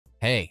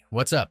Hey,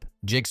 what's up?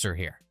 Jigxor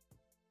here.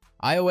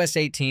 iOS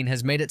 18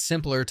 has made it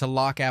simpler to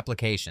lock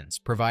applications,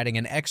 providing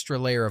an extra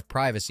layer of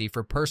privacy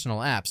for personal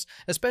apps,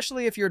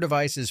 especially if your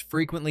device is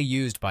frequently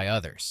used by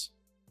others.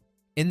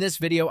 In this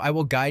video, I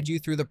will guide you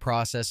through the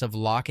process of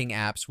locking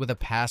apps with a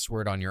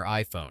password on your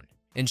iPhone,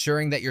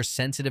 ensuring that your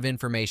sensitive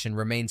information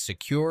remains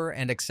secure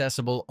and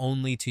accessible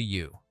only to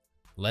you.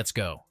 Let's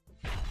go.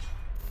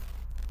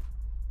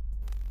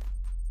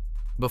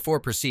 Before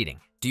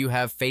proceeding, do you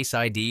have Face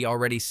ID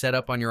already set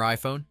up on your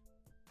iPhone?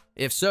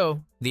 If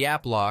so, the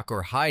App Lock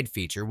or Hide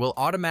feature will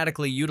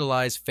automatically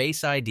utilize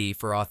Face ID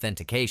for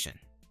authentication.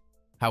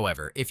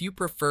 However, if you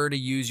prefer to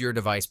use your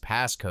device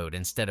passcode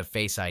instead of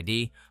Face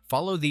ID,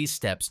 follow these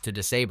steps to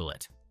disable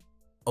it.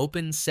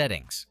 Open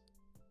Settings.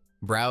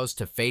 Browse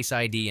to Face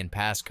ID and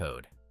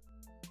Passcode.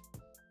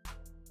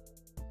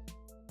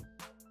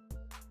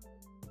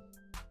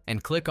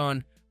 And click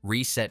on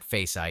Reset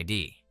Face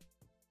ID.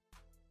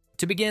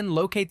 To begin,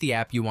 locate the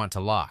app you want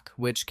to lock,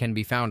 which can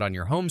be found on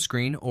your home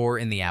screen or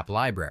in the app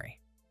library.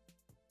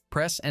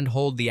 Press and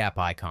hold the app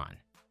icon,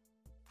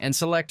 and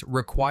select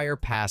Require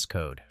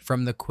Passcode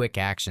from the Quick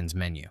Actions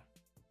menu.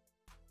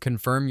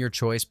 Confirm your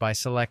choice by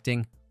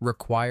selecting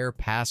Require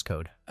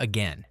Passcode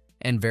again,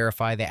 and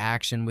verify the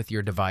action with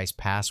your device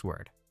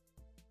password.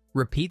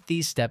 Repeat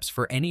these steps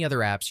for any other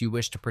apps you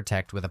wish to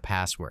protect with a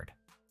password.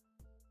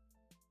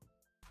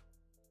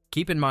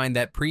 Keep in mind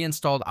that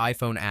pre-installed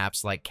iPhone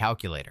apps like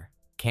Calculator,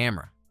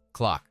 Camera,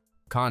 Clock,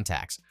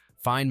 Contacts,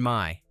 Find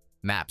My,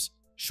 Maps,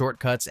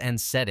 Shortcuts,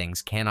 and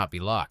Settings cannot be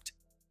locked.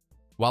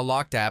 While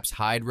locked apps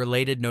hide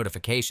related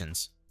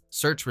notifications,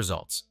 search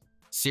results,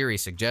 Siri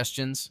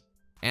suggestions,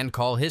 and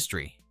call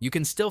history, you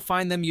can still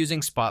find them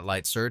using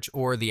Spotlight Search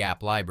or the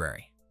app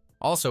library.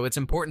 Also, it's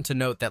important to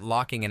note that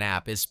locking an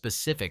app is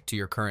specific to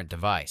your current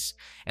device,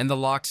 and the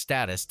lock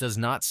status does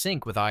not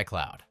sync with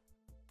iCloud.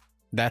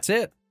 That's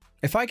it.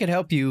 If I could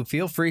help you,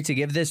 feel free to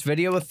give this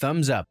video a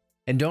thumbs up.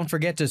 And don't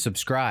forget to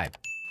subscribe.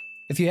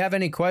 If you have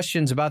any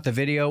questions about the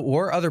video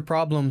or other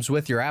problems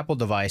with your Apple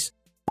device,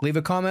 leave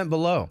a comment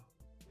below.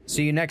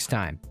 See you next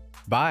time.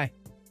 Bye.